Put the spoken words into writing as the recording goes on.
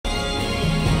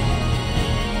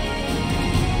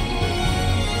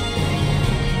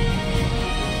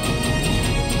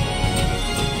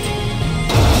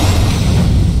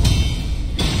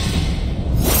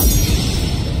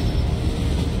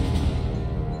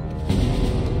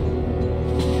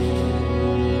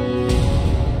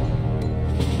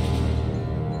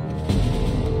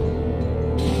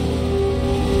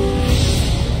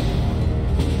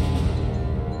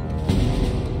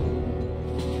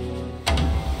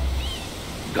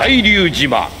外流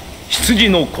島羊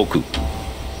の国。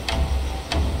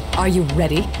 Are you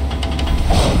ready?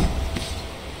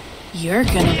 You're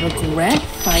gonna regret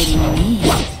fighting me.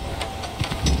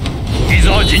 い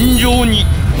ざ尋常に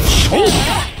勝負。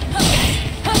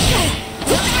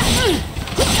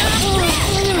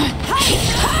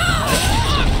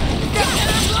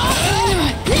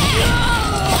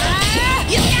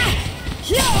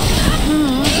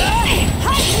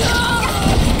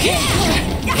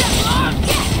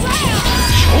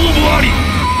 勝負あり。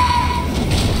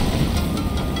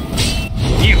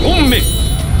2本目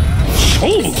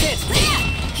勝負。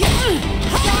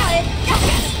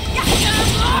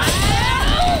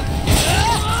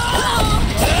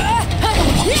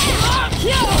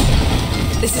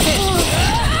 This is it.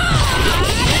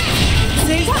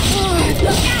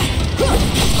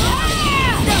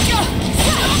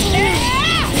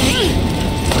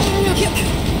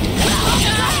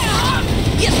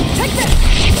 Take this.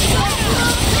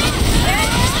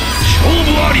 勝負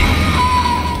あり。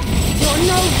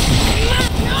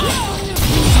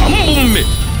3本目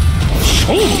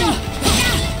勝負。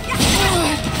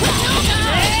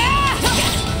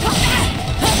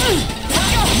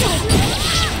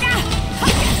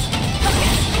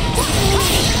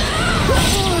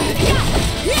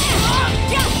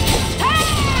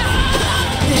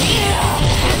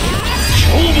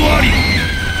 勝負あり。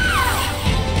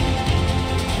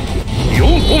4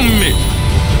本目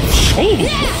勝負。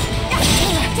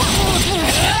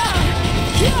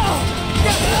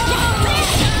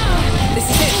 This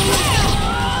is it.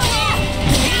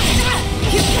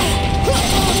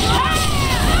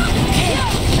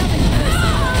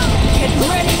 Get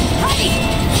ready.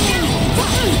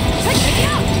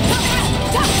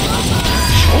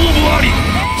 勝負あり。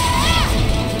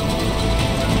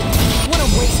 What a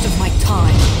waste of my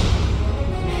time.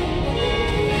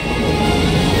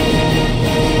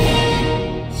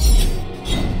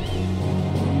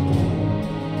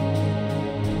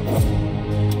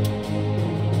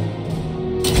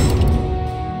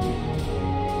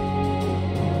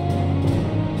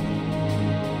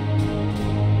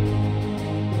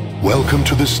 Welcome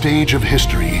to the stage of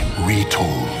history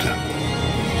retold.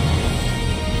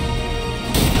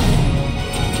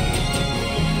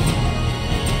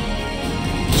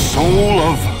 Soul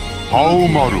of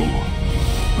Haomaru.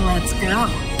 Let's go.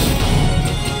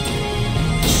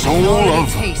 Soul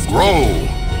of Ro.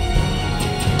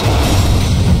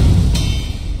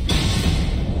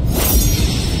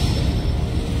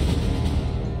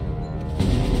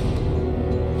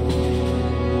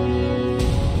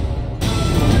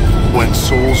 When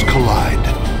souls collide,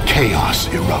 chaos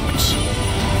erupts.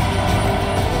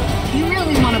 You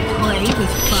really want to play with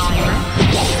fire?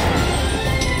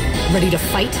 Ready to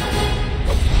fight?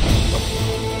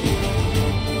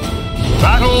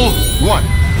 Battle 1.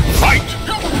 Fight!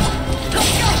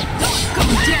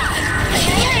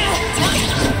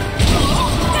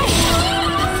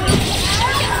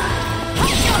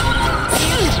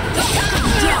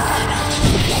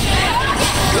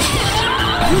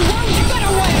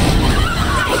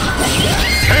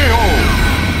 KO!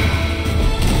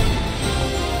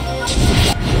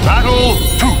 Battle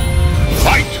 2.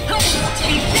 Fight!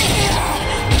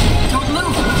 Don't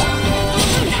move.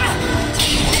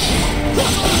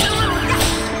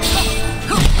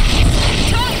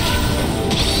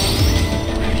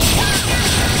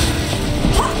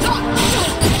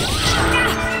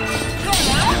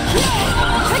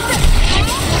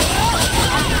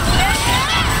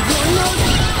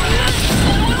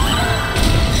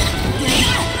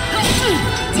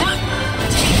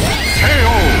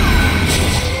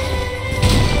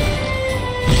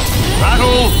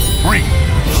 Battle 3.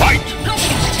 Fight!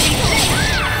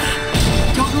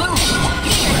 Don't move.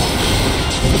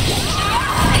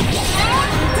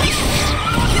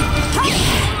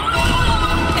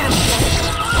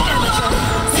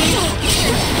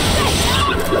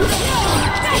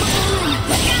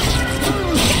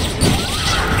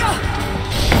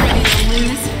 Ready to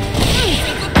lose?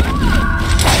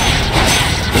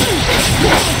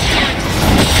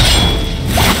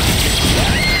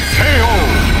 KO!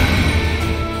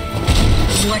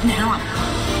 What now?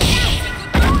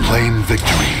 Claim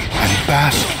victory and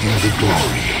bask in the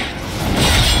glory.